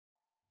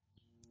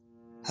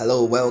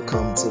Hello,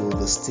 welcome to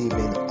the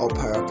Stephen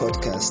Opera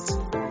Podcast,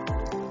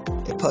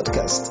 a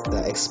podcast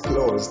that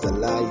explores the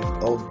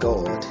life of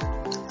God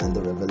and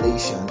the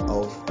revelation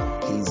of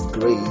His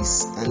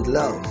grace and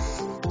love.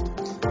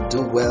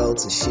 Do well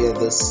to share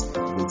this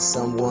with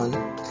someone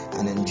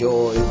and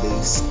enjoy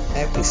this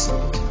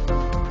episode.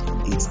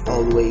 It's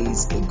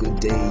always a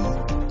good day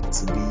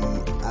to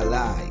be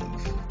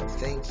alive.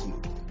 Thank you.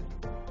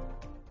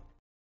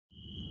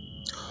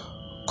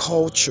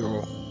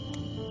 Culture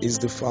is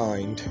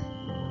defined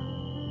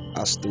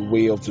as the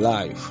way of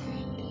life.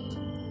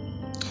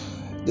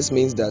 This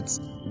means that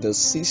the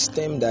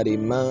system that a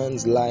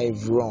man's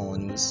life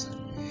runs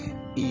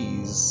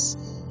is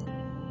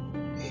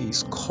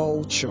his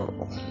culture.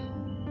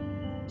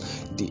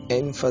 The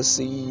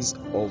emphasis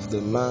of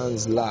the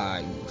man's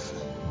life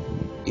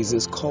is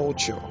his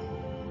culture.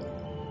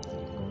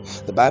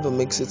 The Bible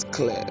makes it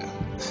clear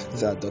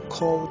that the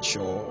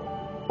culture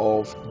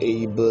of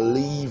a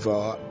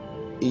believer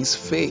is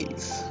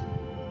faith.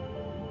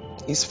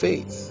 Is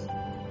faith.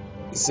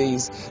 It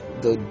says,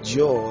 the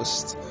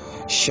just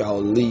shall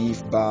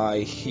live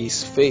by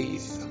his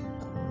faith.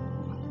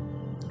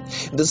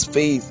 This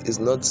faith is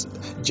not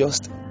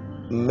just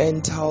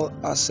mental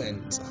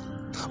assent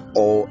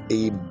or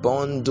a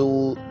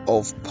bundle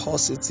of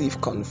positive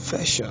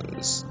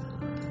confessions.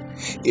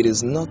 It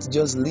is not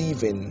just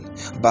living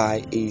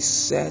by a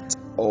set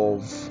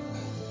of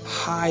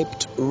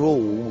hyped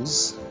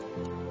rules,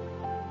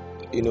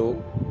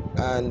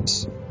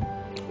 and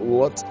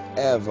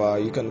whatever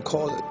you can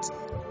call it.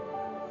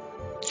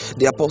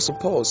 The Apostle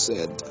Paul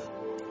said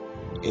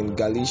in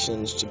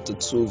Galatians chapter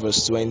 2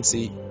 verse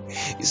 20,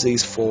 he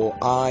says, "For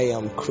I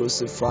am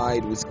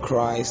crucified with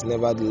Christ,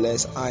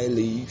 nevertheless I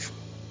live."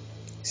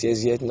 He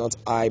says, "Yet not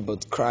I,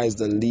 but Christ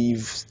that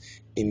lives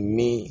in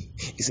me."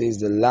 He says,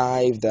 "The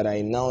life that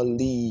I now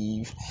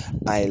live,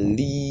 I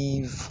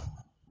live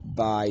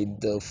by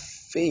the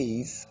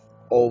faith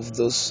of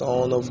the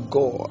Son of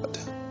God,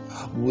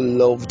 who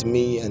loved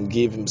me and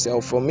gave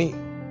himself for me."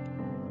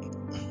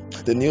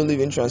 The New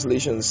Living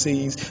Translation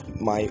says,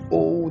 "My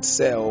old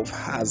self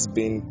has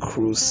been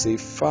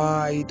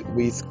crucified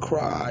with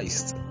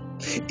Christ.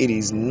 It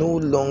is no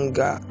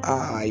longer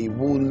I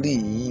who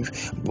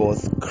live,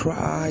 but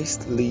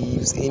Christ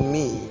lives in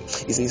me."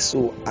 He says,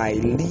 "So I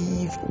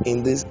live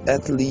in this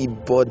earthly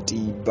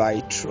body by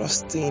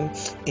trusting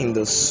in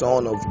the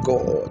Son of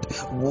God,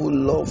 who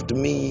loved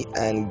me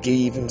and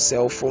gave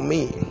himself for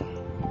me."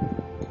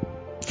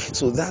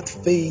 So that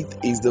faith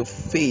is the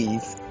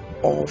faith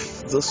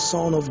of the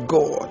Son of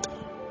God.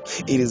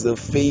 It is a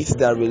faith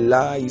that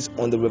relies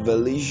on the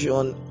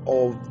revelation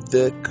of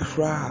the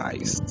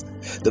Christ,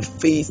 the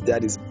faith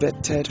that is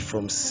bettered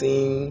from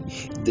seeing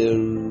the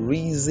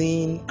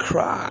risen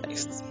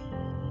Christ.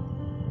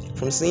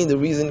 From seeing the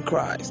risen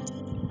Christ.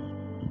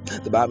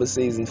 The Bible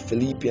says in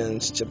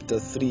Philippians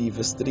chapter 3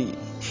 verse 3,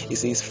 it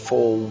says,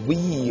 "For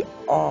we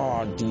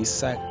are the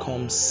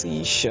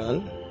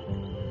circumcision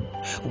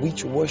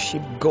which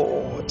worship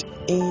God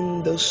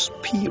in the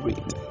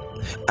Spirit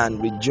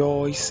and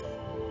rejoice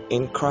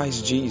in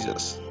Christ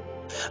Jesus,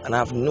 and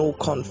have no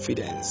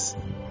confidence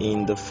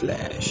in the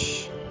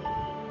flesh."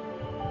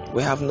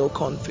 We have no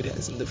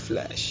confidence in the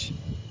flesh.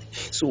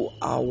 So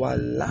our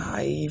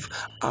life,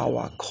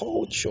 our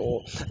culture,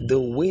 the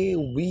way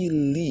we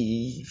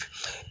live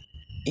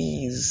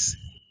is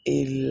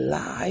a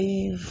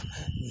life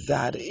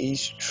that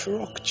is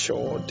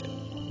structured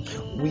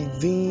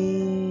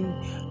within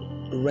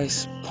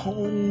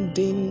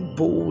responding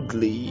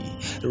boldly,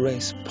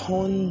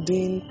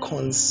 responding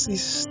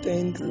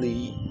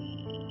consistently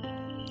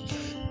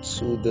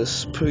to the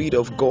Spirit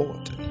of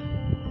God,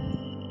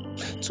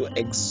 to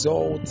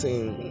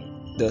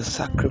exalting the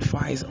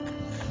sacrifice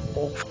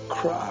of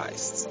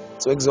Christ,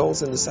 to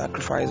exalting the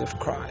sacrifice of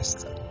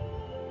Christ.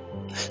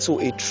 So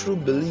a true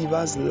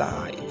believer's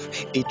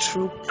life, a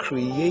true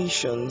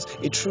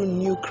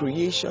new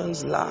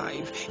creation's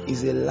life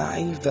is a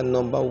life that,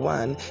 number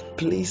one,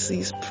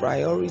 places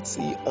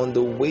priority on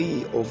the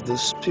way of the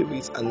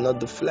Spirit and not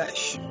the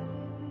flesh.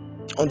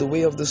 On the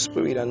way of the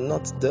Spirit and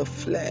not the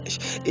flesh.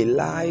 A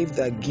life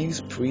that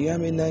gives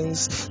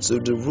preeminence to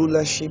the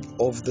rulership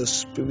of the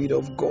Spirit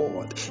of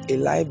God. A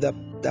life that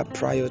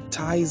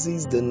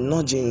prioritizes the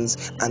nudgings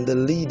and the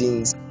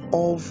leadings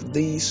of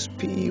the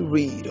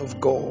Spirit of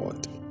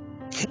God,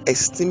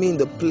 esteeming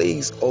the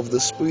place of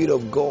the Spirit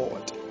of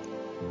God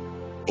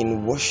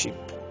in worship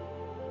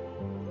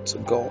to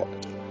God.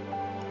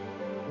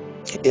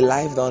 A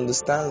life that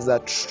understands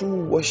that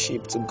true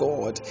worship to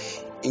God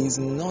is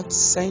not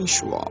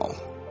sensual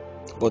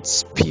but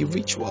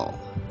spiritual.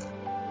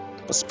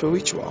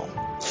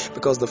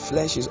 Because the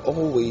flesh is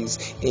always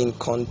in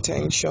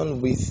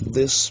contention with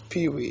the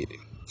Spirit.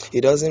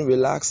 It doesn't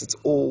relax its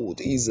hold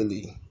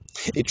easily.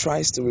 It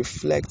tries to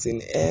reflect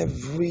in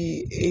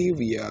every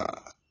area.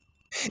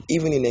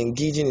 Even in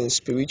engaging in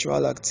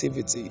spiritual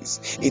activities,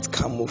 it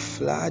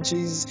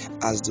camouflages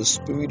as the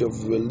spirit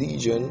of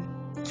religion,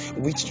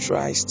 which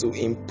tries to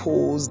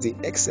impose the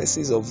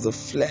excesses of the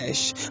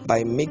flesh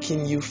by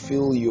making you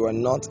feel you are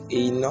not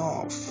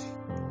enough.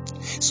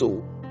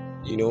 So,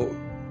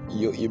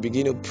 you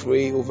begin to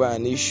pray over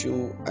an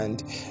issue,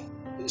 and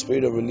the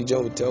spirit of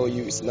religion will tell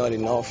you it's not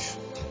enough.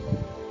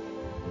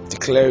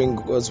 Declaring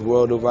God's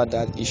word over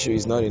that issue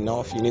is not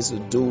enough. You need to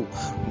do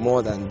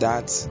more than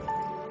that.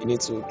 You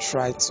need to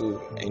try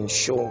to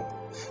ensure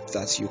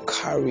that you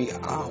carry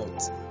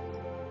out,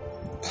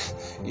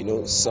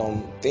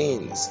 some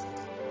things.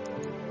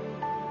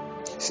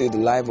 See, the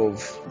life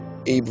of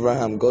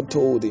Abraham, God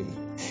told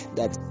him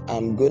that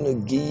I'm going to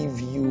give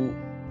you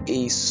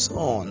a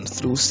son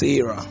through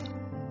Sarah.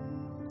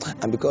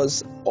 And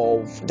because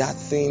of that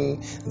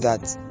thing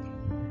that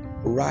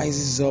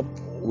rises up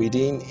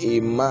within a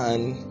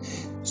man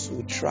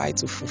to try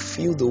to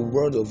fulfill the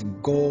word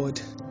of God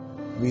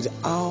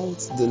without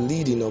the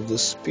leading of the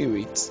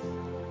Spirit,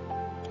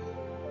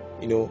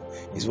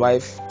 his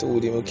wife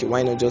told him, okay,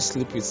 why not just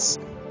sleep with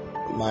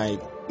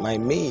my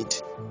maid?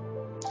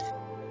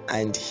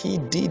 And he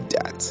did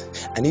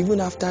that. And even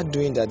after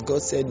doing that,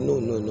 God said,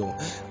 no,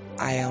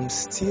 I am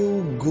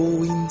still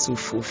going to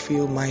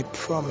fulfill my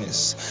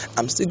promise.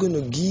 I'm still going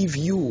to give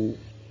you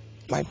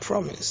my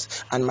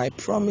promise. And my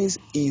promise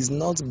is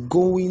not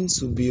going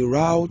to be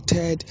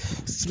routed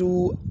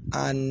through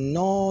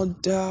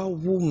another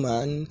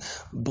woman,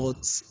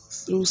 but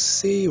through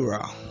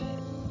Sarah.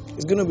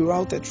 It's going to be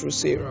routed through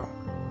Sarah.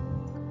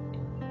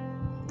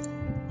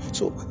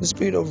 So the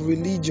spirit of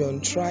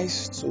religion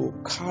tries to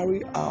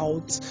carry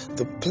out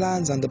the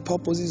plans and the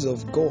purposes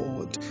of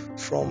God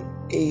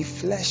from a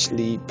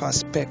fleshly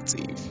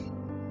perspective.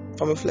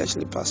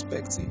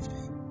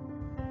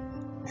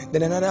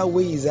 Then another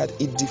way is that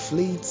it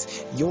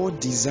deflates your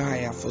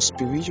desire for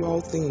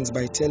spiritual things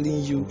by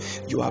telling you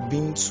you are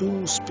being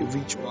too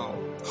spiritual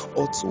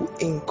or too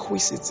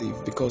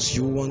inquisitive because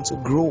you want to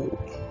grow.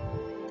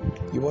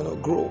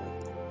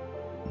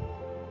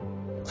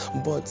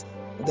 But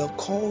the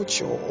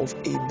culture of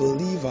a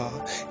believer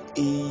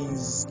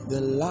is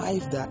the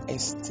life that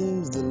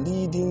esteems the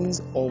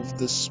leadings of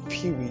the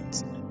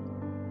Spirit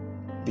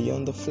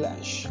beyond the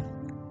flesh.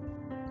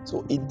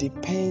 So it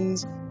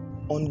depends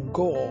on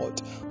God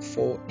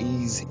for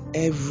his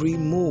every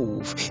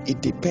move.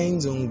 It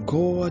depends on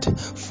God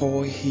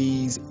for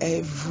his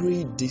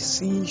every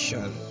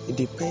decision. It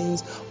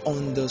depends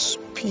on the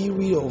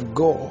Spirit of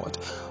God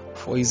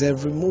for his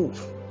every move.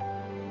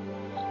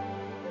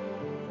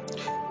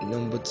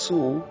 Number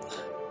 2,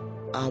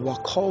 our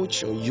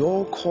culture,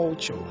 your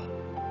culture,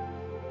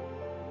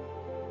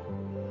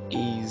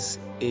 is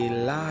a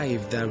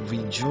life that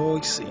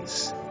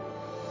rejoices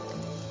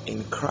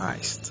in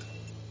Christ.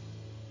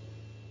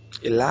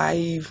 A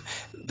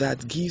life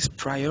that gives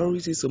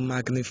priority to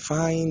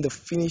magnifying the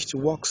finished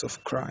works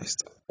of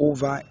Christ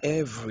over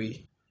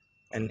every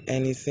and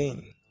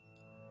anything.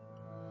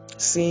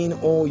 Seeing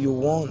all you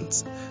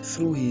want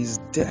through his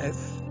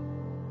death,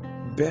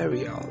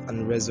 burial,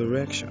 and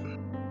resurrection.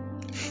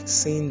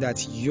 Seeing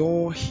that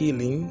your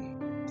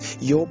healing,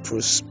 your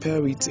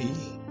prosperity,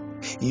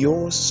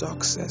 your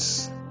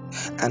success,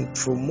 and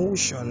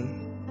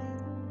promotion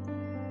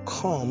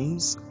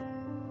comes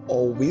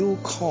or will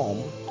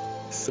come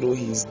through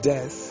his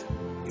death,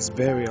 his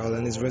burial,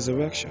 and his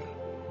resurrection.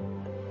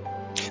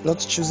 Not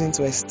choosing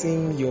to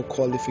esteem your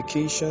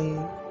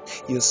qualification,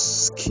 your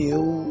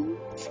skill,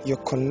 your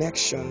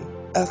connection,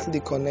 earthly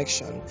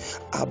connection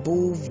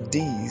above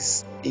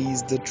this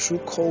is the true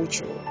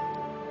culture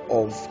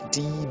of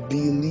the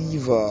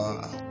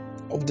believer.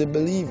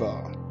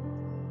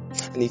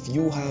 And if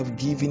you have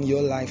given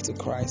your life to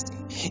Christ,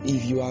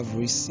 if you have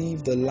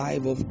received the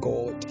life of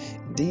God,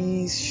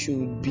 this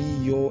should be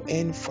your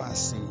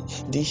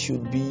emphasis. This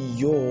should be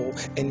your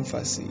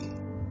emphasis.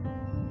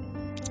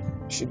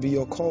 Should be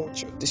your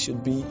culture. This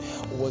should be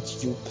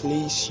what you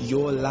place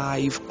your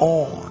life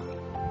on.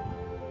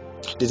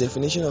 The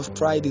definition of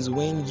pride is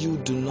when you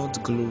do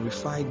not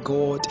glorify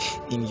God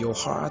in your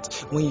heart,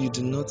 when you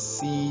do not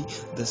see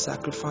the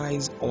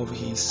sacrifice of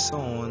his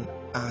son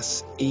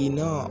as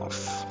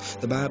enough.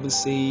 The Bible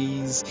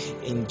says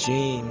in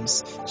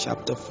James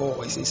chapter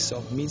 4, it says,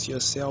 submit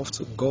yourself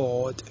to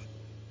God,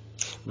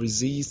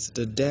 resist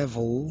the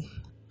devil,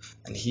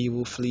 and he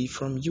will flee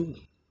from you.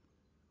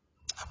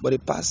 But the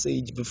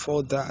passage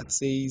before that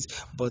says,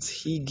 but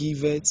he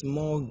giveth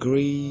more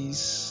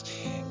grace,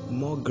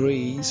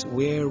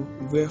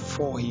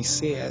 wherefore he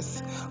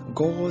saith,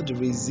 God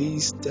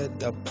resisted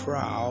the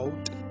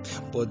proud,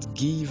 but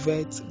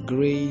giveth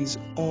grace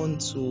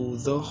unto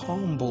the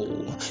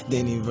humble.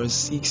 Then in verse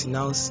 6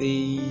 now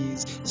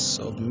says,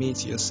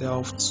 submit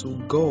yourself to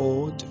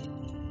God,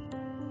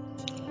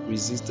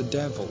 resist the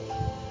devil.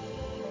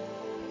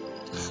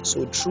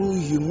 So true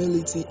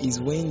humility is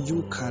when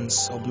you can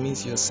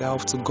submit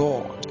yourself to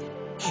God.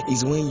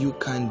 Is when you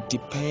can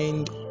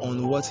depend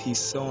on what his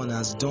son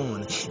has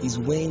done. Is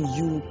when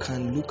you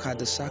can look at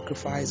the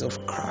sacrifice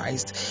of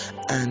Christ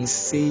and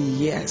say,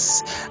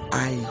 yes,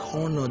 I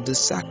honor the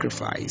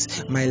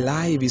sacrifice. My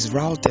life is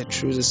routed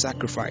through the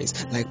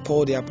sacrifice. Like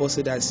Paul the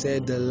apostle that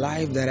said, the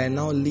life that I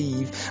now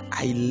live,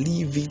 I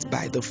live it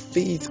by the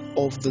faith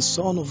of the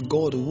Son of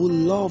God who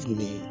loved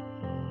me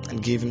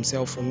and gave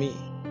himself for me.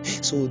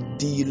 So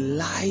the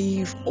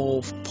life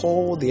of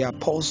Paul the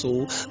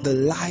Apostle, the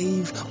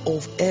life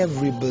of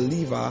every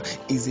believer,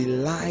 is a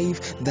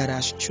life that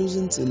has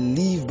chosen to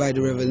live by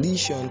the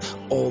revelation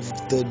of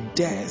the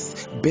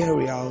death,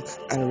 burial,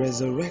 and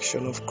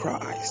resurrection of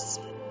Christ.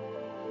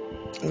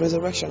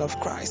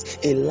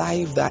 A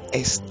life that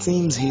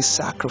esteems his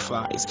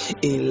sacrifice,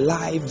 a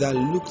life that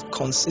looks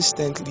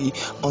consistently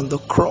on the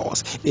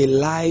cross, a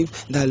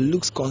life that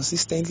looks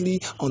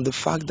consistently on the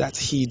fact that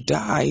he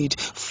died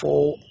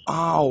for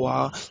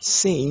our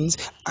sins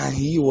and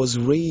he was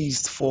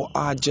raised for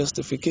our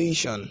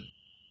justification.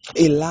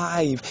 A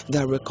life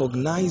that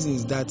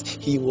recognizes that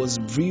he was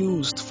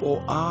bruised for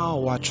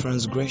our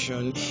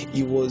transgression.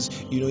 He was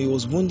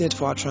wounded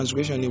for our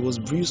transgression. He was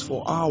bruised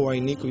for our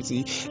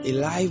iniquity. A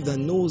life that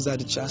knows that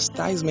the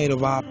chastisement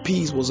of our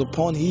peace was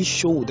upon his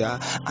shoulder,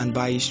 and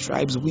by his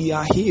stripes we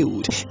are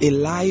healed. A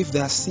life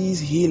that sees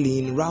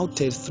healing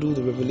routed through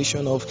the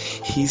revelation of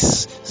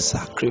his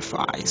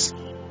sacrifice.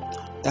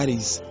 That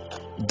is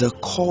the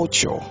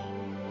culture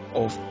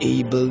of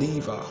a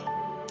believer.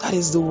 That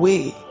is the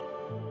way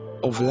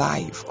of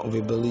life of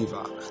a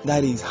believer.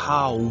 That is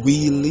how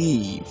we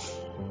live.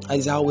 And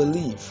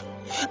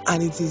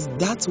it is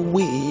that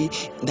way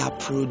that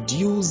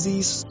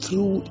produces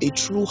through a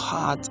true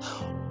heart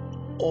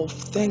of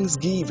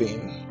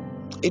thanksgiving.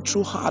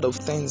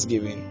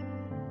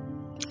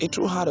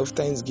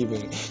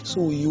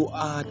 So you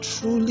are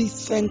truly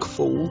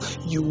thankful.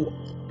 You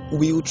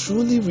will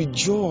truly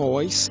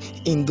rejoice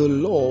in the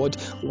Lord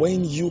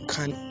when you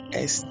can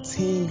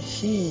esteem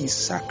his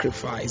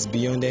sacrifice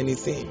beyond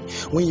anything,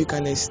 when you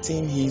can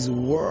esteem his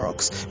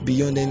works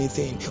beyond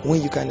anything,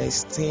 when you can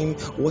esteem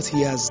what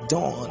he has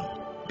done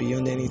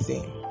beyond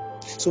anything.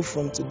 So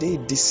from today,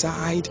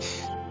 decide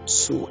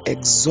to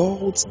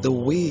exalt the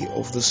way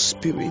of the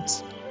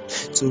Spirit,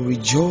 to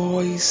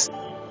rejoice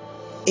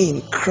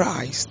in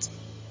Christ,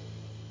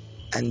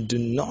 and do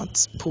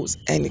not put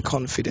any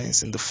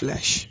confidence in the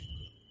flesh.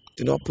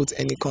 Do not put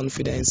any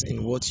confidence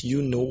in what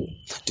you know.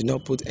 Do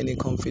not put any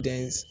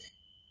confidence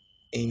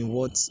in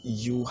what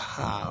you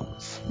have,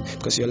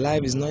 because your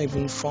life is not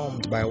even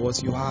formed by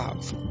what you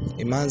have.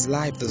 A man's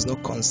life does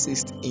not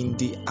consist in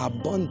the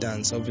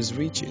abundance of his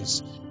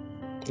riches.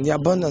 The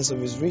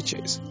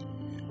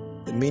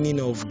meaning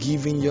of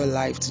giving your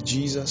life to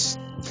Jesus,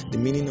 the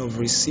meaning of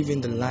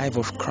receiving the life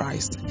of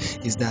Christ,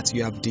 is that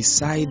you have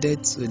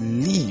decided to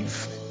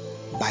live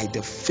by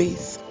the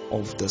faith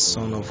of the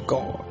Son of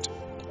God.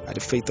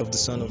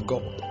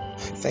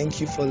 Thank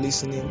you for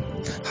listening.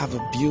 Have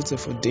a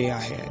beautiful day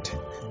ahead,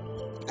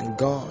 and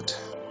God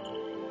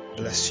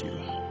bless you.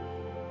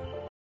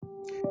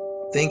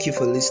 Thank you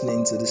for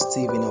listening to the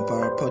Stephen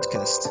Opara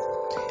podcast.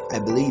 I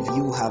believe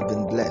you have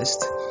been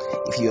blessed.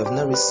 If you have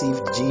not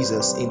received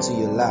Jesus into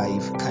your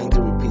life,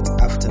 kindly repeat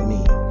after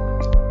me.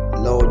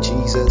 Lord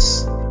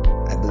Jesus,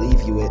 I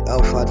believe you were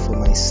offered for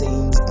my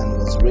sins and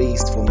was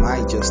raised for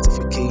my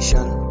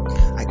justification.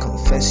 I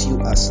confess you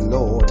as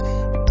Lord,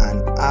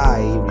 and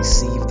I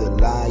receive the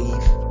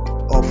life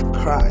of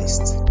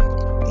Christ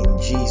in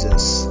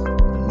Jesus'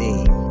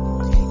 name.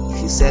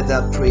 If you said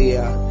that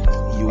prayer,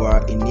 you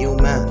are a new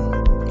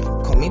man.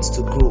 Commit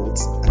to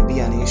growth and be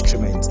an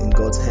instrument in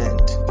God's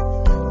hand.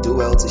 Do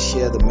well to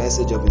share the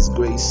message of His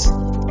grace.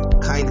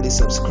 Kindly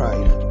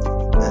subscribe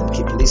and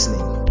keep listening.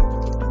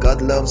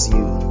 God loves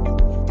you,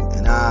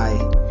 and I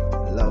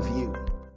love you.